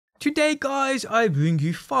Today guys, I bring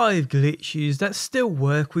you 5 glitches that still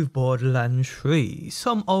work with Borderlands 3.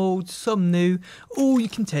 Some old, some new, all you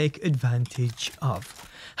can take advantage of.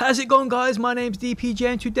 How's it going guys? My name's DPJ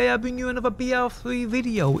and today I bring you another BL3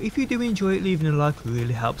 video. If you do enjoy it, leaving a like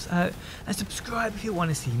really helps out, and subscribe if you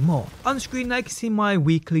want to see more. On screen now you can see my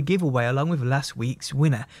weekly giveaway along with last week's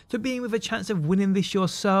winner. To be in with a chance of winning this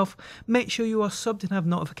yourself, make sure you are subbed and have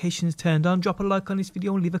notifications turned on. Drop a like on this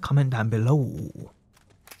video and leave a comment down below.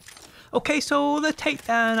 Okay, so the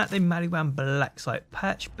takedown at the Marijuana Black Site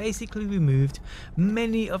patch basically removed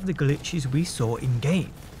many of the glitches we saw in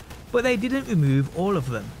game, but they didn't remove all of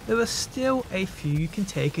them. There are still a few you can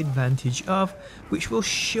take advantage of, which will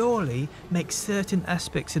surely make certain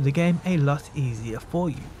aspects of the game a lot easier for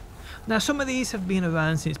you. Now some of these have been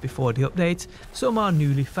around since before the update, some are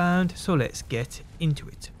newly found, so let's get into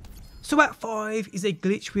it. So at 5 is a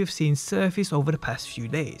glitch we have seen surface over the past few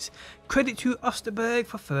days. Credit to Osterberg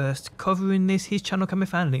for first covering this, his channel can be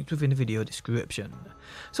found linked within the video description.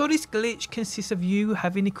 So this glitch consists of you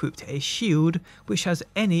having equipped a shield which has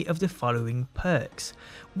any of the following perks: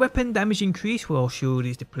 weapon damage increase while shield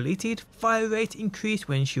is depleted, fire rate increase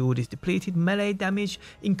when shield is depleted, melee damage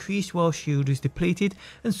increase while shield is depleted,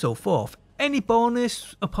 and so forth. Any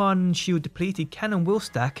bonus upon shield depleted can and will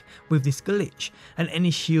stack with this glitch, and any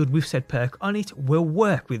shield with said perk on it will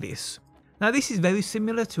work with this. Now this is very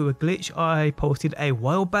similar to a glitch I posted a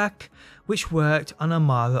while back which worked on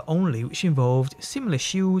Amara only, which involved similar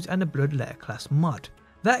shields and a Bloodletter class mod.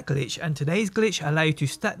 That glitch and today's glitch allow you to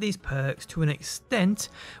stack these perks to an extent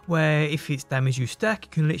where if it's damage you stack, you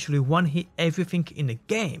can literally one hit everything in the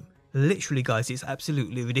game. Literally guys, it's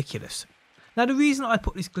absolutely ridiculous. Now the reason I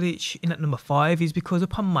put this glitch in at number 5 is because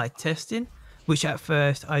upon my testing, which at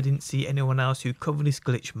first I didn't see anyone else who covered this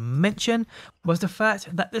glitch mention, was the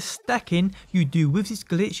fact that the stacking you do with this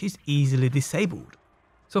glitch is easily disabled.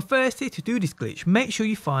 So firstly, to do this glitch, make sure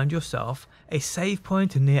you find yourself a save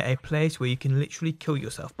point near a place where you can literally kill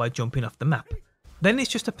yourself by jumping off the map. Then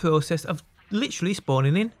it's just a process of literally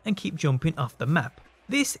spawning in and keep jumping off the map.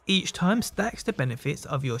 This each time stacks the benefits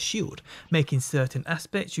of your shield, making certain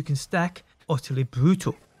aspects you can stack utterly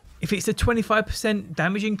brutal. If it's a 25%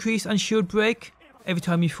 damage increase on shield break every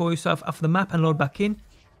time you throw yourself off the map and load back in,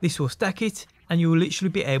 this will stack it and you will literally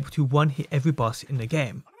be able to one hit every boss in the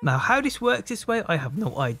game. Now how this works this way I have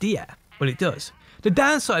no idea, but it does. The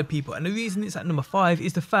downside people, and the reason it's at number 5,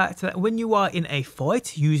 is the fact that when you are in a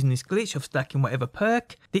fight using this glitch of stacking whatever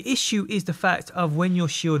perk, the issue is the fact of when your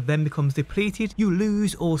shield then becomes depleted, you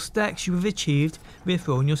lose all stacks you have achieved via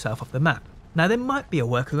throwing yourself off the map. Now there might be a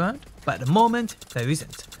workaround, but at the moment there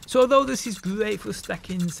isn't. So although this is great for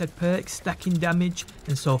stacking said perks, stacking damage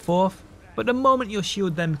and so forth, but the moment your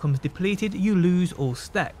shield then becomes depleted, you lose all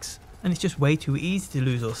stacks, and it's just way too easy to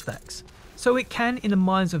lose all stacks. So it can, in the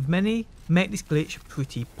minds of many, make this glitch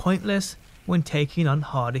pretty pointless when taking on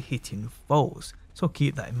harder hitting foes, so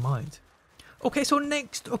keep that in mind. Okay, so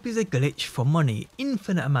next up is a glitch for money,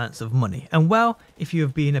 infinite amounts of money, and well, if you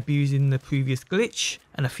have been abusing the previous glitch,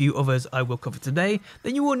 and a few others I will cover today,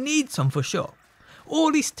 then you will need some for sure.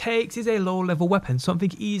 All this takes is a low level weapon,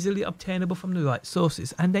 something easily obtainable from the right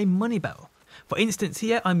sources, and a money barrel. For instance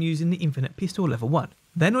here, I'm using the infinite pistol level 1.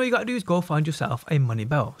 Then all you gotta do is go find yourself a money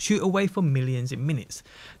barrel, shoot away for millions in minutes.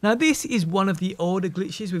 Now this is one of the older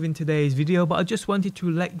glitches within today's video, but I just wanted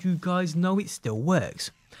to let you guys know it still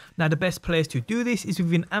works. Now the best place to do this is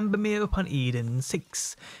within Ambermere upon Eden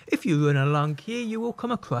 6. If you run along here you will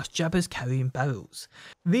come across jabbers carrying barrels.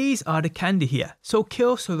 These are the candy here, so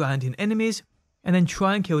kill surrounding enemies and then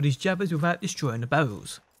try and kill these jabbers without destroying the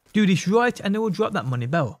barrels. Do this right and they will drop that money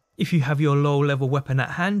barrel. If you have your low level weapon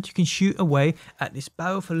at hand, you can shoot away at this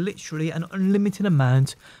barrel for literally an unlimited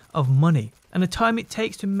amount of money. And the time it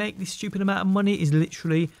takes to make this stupid amount of money is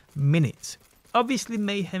literally minutes. Obviously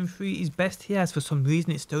Mayhem 3 is best here as for some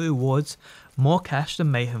reason it still rewards more cash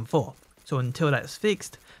than Mayhem 4. So until that's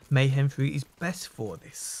fixed, Mayhem 3 is best for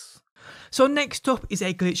this. So next up is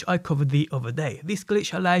a glitch I covered the other day. This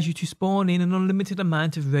glitch allows you to spawn in an unlimited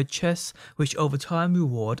amount of red chests which over time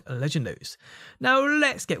reward legendaries. Now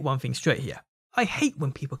let's get one thing straight here. I hate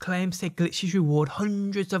when people claim say glitches reward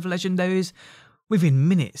hundreds of legendaries within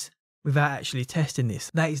minutes without actually testing this.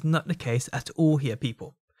 That is not the case at all here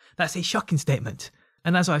people. That's a shocking statement.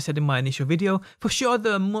 And as I said in my initial video, for sure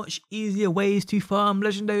there are much easier ways to farm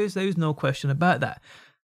legendaries, there is no question about that.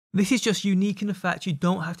 This is just unique in the fact you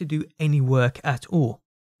don't have to do any work at all.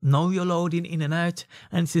 Know you're loading in and out,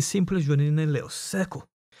 and it's as simple as running in a little circle.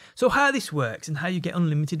 So how this works and how you get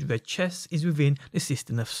unlimited red chests is within the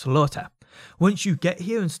system of slaughter. Once you get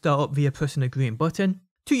here and start up via pressing the green button,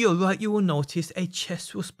 To your right, you will notice a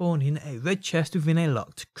chest will spawn in, a red chest within a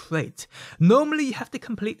locked crate. Normally you have to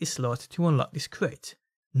complete this slot to unlock this crate.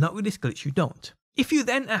 Not with this glitch, you don't. If you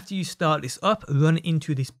then, after you start this up, run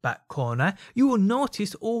into this back corner, you will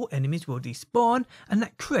notice all enemies will despawn and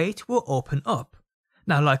that crate will open up.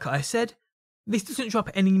 Now, like I said, this doesn't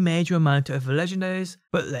drop any major amount of legendaries,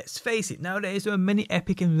 but let's face it, nowadays there are many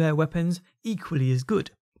epic and rare weapons equally as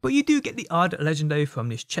good. But you do get the odd legendary from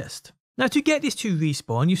this chest. Now, to get this to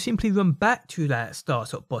respawn, you simply run back to that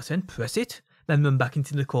startup button, press it, then run back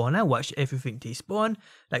into the corner, watch everything despawn,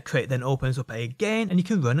 that crate then opens up again, and you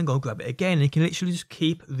can run and go grab it again, and you can literally just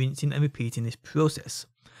keep rinsing and repeating this process.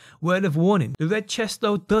 Word of warning, the red chest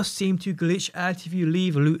though does seem to glitch out if you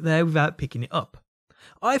leave loot there without picking it up.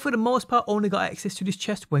 I, for the most part, only got access to this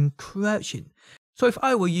chest when crouching, so if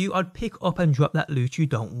I were you, I'd pick up and drop that loot you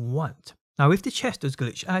don't want. Now, if the chest does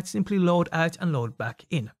glitch out, simply load out and load back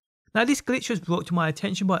in. Now, this glitch was brought to my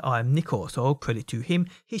attention by I Am Nico, so credit to him.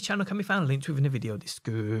 His channel can be found linked within the video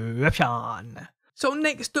description. So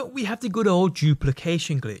next up, we have the good old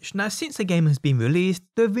duplication glitch. Now, since the game has been released,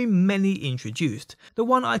 there have been many introduced. The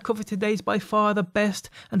one I cover today is by far the best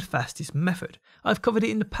and fastest method. I've covered it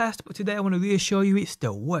in the past, but today I want to reassure you it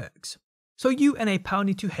still works. So you and a pal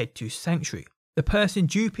need to head to Sanctuary. The person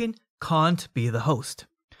duping can't be the host.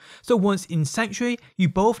 So once in Sanctuary, you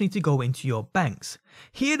both need to go into your banks.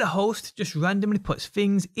 Here the host just randomly puts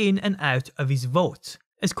things in and out of his vaults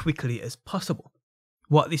as quickly as possible.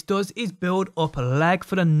 What this does is build up a lag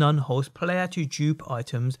for the non-host player to dupe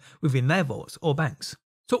items within their vaults or banks.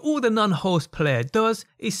 So all the non-host player does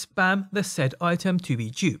is spam the said item to be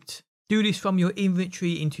duped. Do this from your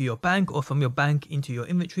inventory into your bank or from your bank into your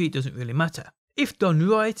inventory, it doesn't really matter. If done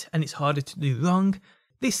right, and it's harder to do wrong,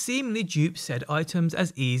 this seemingly dupes said items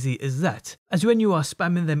as easy as that, as when you are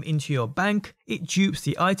spamming them into your bank, it dupes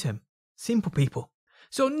the item. Simple, people.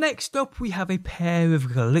 So next up, we have a pair of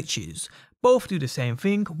glitches. Both do the same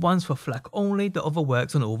thing, one's for flak only, the other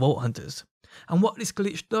works on all vault hunters. And what this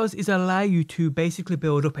glitch does is allow you to basically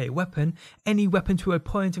build up a weapon, any weapon, to a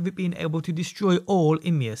point of it being able to destroy all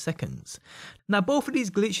in mere seconds. Now, both of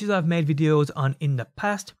these glitches I've made videos on in the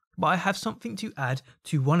past, but I have something to add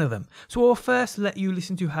to one of them. So I'll first let you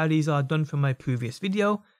listen to how these are done from my previous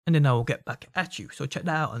video, and then I will get back at you. So check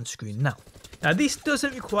that out on screen now. Now, this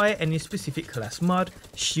doesn't require any specific class mod,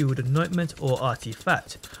 shield anointment or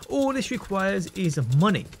artifact. All this requires is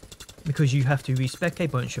money, because you have to respec a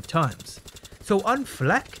bunch of times. So on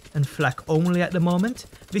flak and flak only at the moment,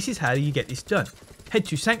 this is how you get this done. Head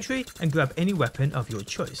to Sanctuary and grab any weapon of your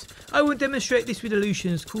choice. I won't demonstrate this with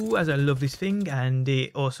Illusion's Cool as I love this thing, and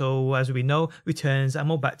it also, as we know, returns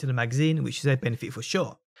ammo back to the magazine, which is a benefit for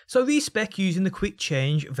sure. So respec using the quick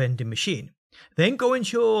change vending machine. Then go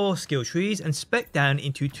into your skill trees and spec down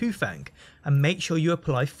into Two Fang and make sure you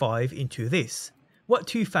apply 5 into this. What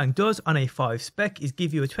Two Fang does on a 5 spec is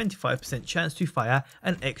give you a 25% chance to fire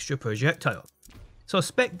an extra projectile. So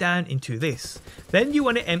spec down into this. Then you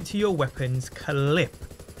want to empty your weapon's clip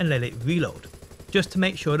and let it reload, just to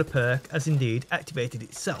make sure the perk has indeed activated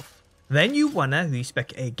itself. Then you want to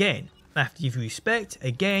respec again. After you've respec,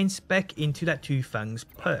 again spec into that Two Fangs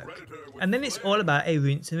perk. And then it's all about a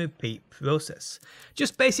rinse and repeat process.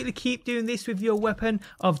 Just basically keep doing this with your weapon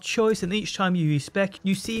of choice, and each time you respec,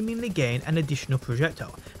 you seemingly gain an additional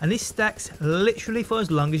projectile. And this stacks literally for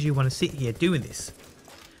as long as you want to sit here doing this.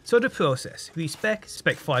 So the process: respec,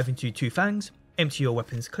 spec 5 into Two Fangs, empty your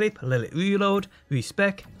weapon's clip, let it reload,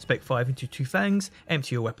 respec, spec 5 into Two Fangs,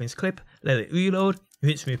 empty your weapon's clip, let it reload,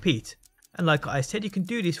 rinse and repeat. And like I said, you can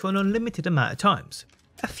do this for an unlimited amount of times.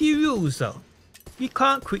 A few rules though. You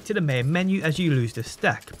can't quit to the main menu as you lose the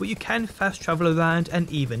stack, but you can fast travel around and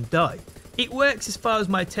even die. It works as far as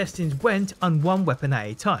my testings went on one weapon at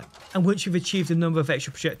a time, and once you've achieved the number of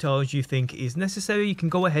extra projectiles you think is necessary, you can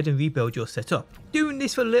go ahead and rebuild your setup. Doing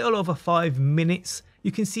this for a little over 5 minutes,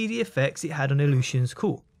 you can see the effects it had on Illusion's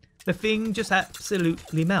Cool. The thing just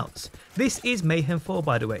absolutely melts. This is Mayhem 4,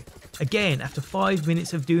 by the way. Again, after 5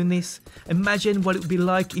 minutes of doing this, imagine what it would be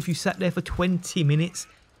like if you sat there for 20 minutes.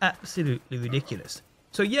 Absolutely ridiculous.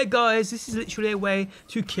 So yeah guys, this is literally a way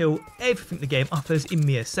to kill everything the game offers in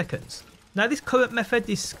mere seconds. Now, this current method,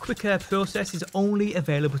 this quicker process, is only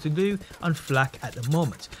available to do on flak at the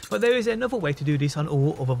moment, but there is another way to do this on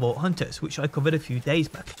all other vault hunters, which I covered a few days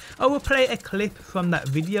back. I will play a clip from that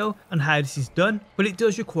video on how this is done, but it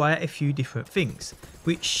does require a few different things.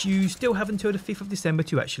 which you still have until the 5th of December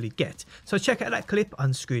to actually get. So check out that clip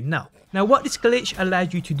on screen now. Now what this glitch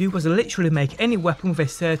allowed you to do was literally make any weapon with a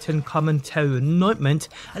certain common terror anointment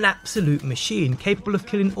an absolute machine, capable of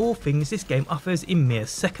killing all things this game offers in mere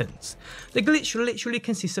seconds. The glitch literally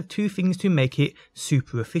consists of two things to make it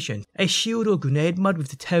super efficient: a shield or grenade mod with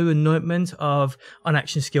the terror anointment of on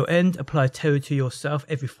action skill end, apply terror to yourself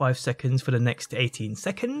every 5 seconds for the next 18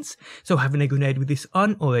 seconds. So having a grenade with this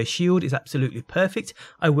on or a shield is absolutely perfect.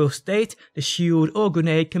 I will state the shield or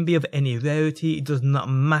grenade can be of any rarity, it does not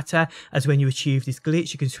matter, as when you achieve this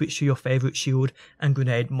glitch you can switch to your favourite shield and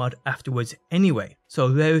grenade mod afterwards anyway.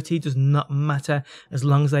 So rarity does not matter as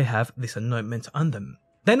long as they have this anointment on them.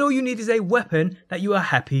 Then all you need is a weapon that you are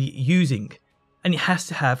happy using, and it has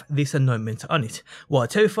to have this anointment on it. While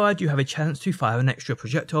terrified, you have a chance to fire an extra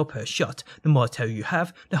projectile per shot. The more terror you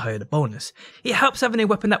have, the higher the bonus. It helps having a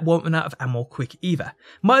weapon that won't run out of ammo quick either.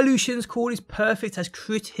 My Lucian's Call is perfect as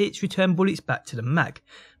crit hits return bullets back to the mag.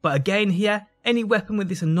 But again here, any weapon with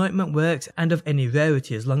this anointment works and of any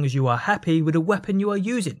rarity as long as you are happy with the weapon you are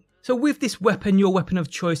using. So with this weapon, your weapon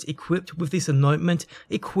of choice equipped with this anointment,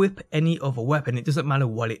 equip any other weapon, it doesn't matter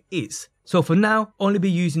what it is. So for now, only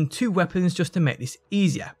be using 2 weapons just to make this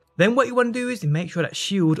easier. Then what you want to do is make sure that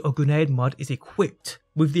shield or grenade mod is equipped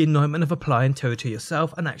with the anointment of applying terror to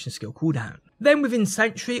yourself and action skill cooldown. Then within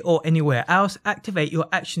Sanctuary or anywhere else, activate your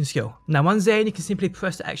action skill. Now on Zane you can simply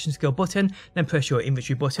press the action skill button, then press your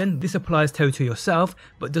inventory button. This applies terror to yourself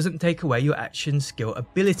but doesn't take away your action skill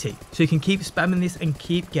ability. So you can keep spamming this and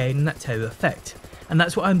keep gaining that terror effect. And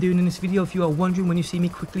that's what I'm doing in this video if you are wondering when you see me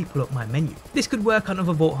quickly pull up my menu. This could work on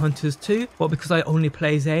other Vault Hunters too, but because I only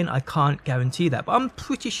play Zane I can't guarantee that. But I'm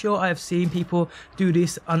pretty sure I have seen people do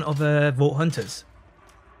this on other Vault Hunters.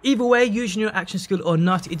 Either way, using your action skill or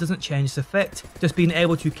not, it doesn't change this effect. Just being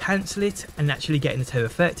able to cancel it and actually getting the terror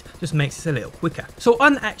effect just makes it a little quicker. So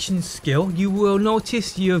on action skill, you will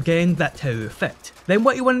notice you have gained that terror effect. Then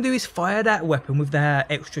what you want to do is fire that weapon with that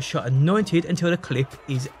extra shot anointed until the clip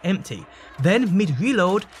is empty. Then mid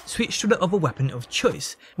reload, switch to the other weapon of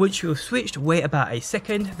choice. Once you have switched, wait about a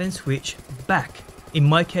second, then switch back. In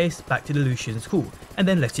my case, back to the Lucian's Call, and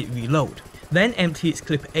then let it reload. Then empty its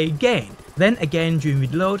clip again. Then again during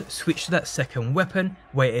reload, switch to that second weapon,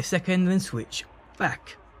 wait a second, then switch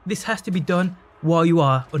back. This has to be done while you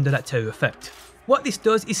are under that terror effect. What this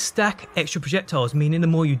does is stack extra projectiles, meaning the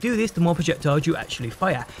more you do this, the more projectiles you actually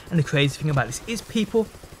fire. And the crazy thing about this is, people,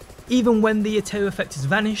 even when the terror effect has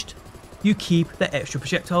vanished, you keep the extra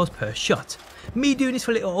projectiles per shot. Me doing this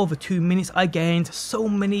for a little over 2 minutes, I gained so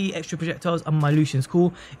many extra projectiles on my Lucian's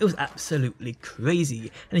Call, it was absolutely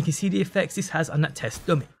crazy. And you can see the effects this has on that test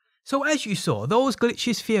dummy. So as you saw, those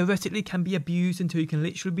glitches theoretically can be abused until you can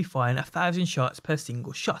literally be firing 1,000 shots per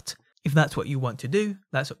single shot. If that's what you want to do,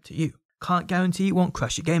 that's up to you. Can't guarantee it won't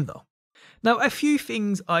crash your game though. Now a few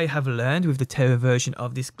things I have learned with the terror version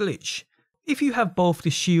of this glitch. If you have both the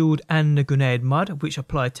shield and the grenade mod, which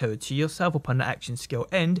apply terror to yourself upon the action skill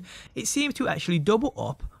end, it seems to actually double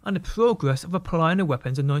up on the progress of applying the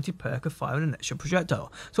weapon's anointed perk of firing an extra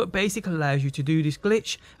projectile. So it basically allows you to do this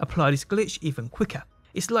glitch, apply this glitch even quicker.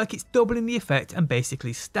 It's like it's doubling the effect and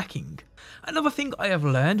basically stacking. Another thing I have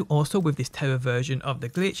learned also with this terror version of the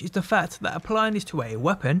glitch is the fact that applying this to a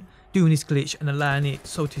weapon, doing this glitch and allowing it,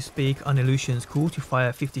 so to speak, on Lucian's Call to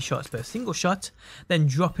fire 50 shots per single shot, then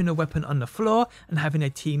dropping a weapon on the floor and having a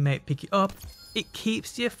teammate pick it up, it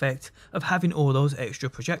keeps the effect of having all those extra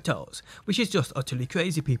projectiles, which is just utterly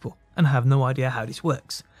crazy, people, and I have no idea how this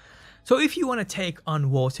works. So if you want to take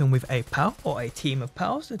on Walton with a pal or a team of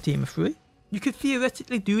pals, a team of 3, you could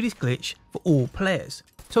theoretically do this glitch for all players.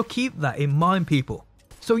 So keep that in mind, people.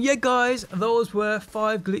 So yeah guys, those were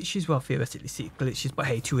 5 glitches, well theoretically 6 glitches, but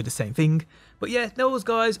hey, 2 are the same thing. But yeah, those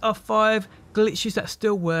guys are 5 glitches that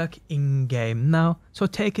still work in game now, so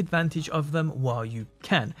take advantage of them while you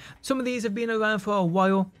can. Some of these have been around for a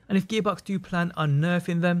while, and if Gearbox do plan on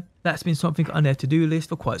nerfing them, that's been something on their to-do list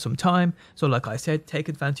for quite some time, so like I said, take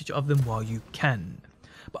advantage of them while you can.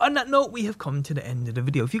 But on that note, we have come to the end of the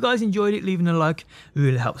video. If you guys enjoyed it, leaving a like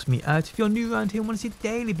really helps me out. If you're new around here and want to see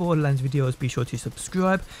daily Borderlands videos, be sure to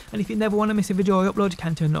subscribe. And if you never want to miss a video I upload, you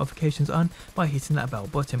can turn notifications on by hitting that bell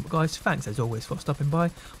button. But guys, thanks as always for stopping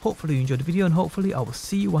by. Hopefully you enjoyed the video, and hopefully I will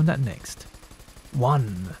see you on that next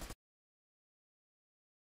one.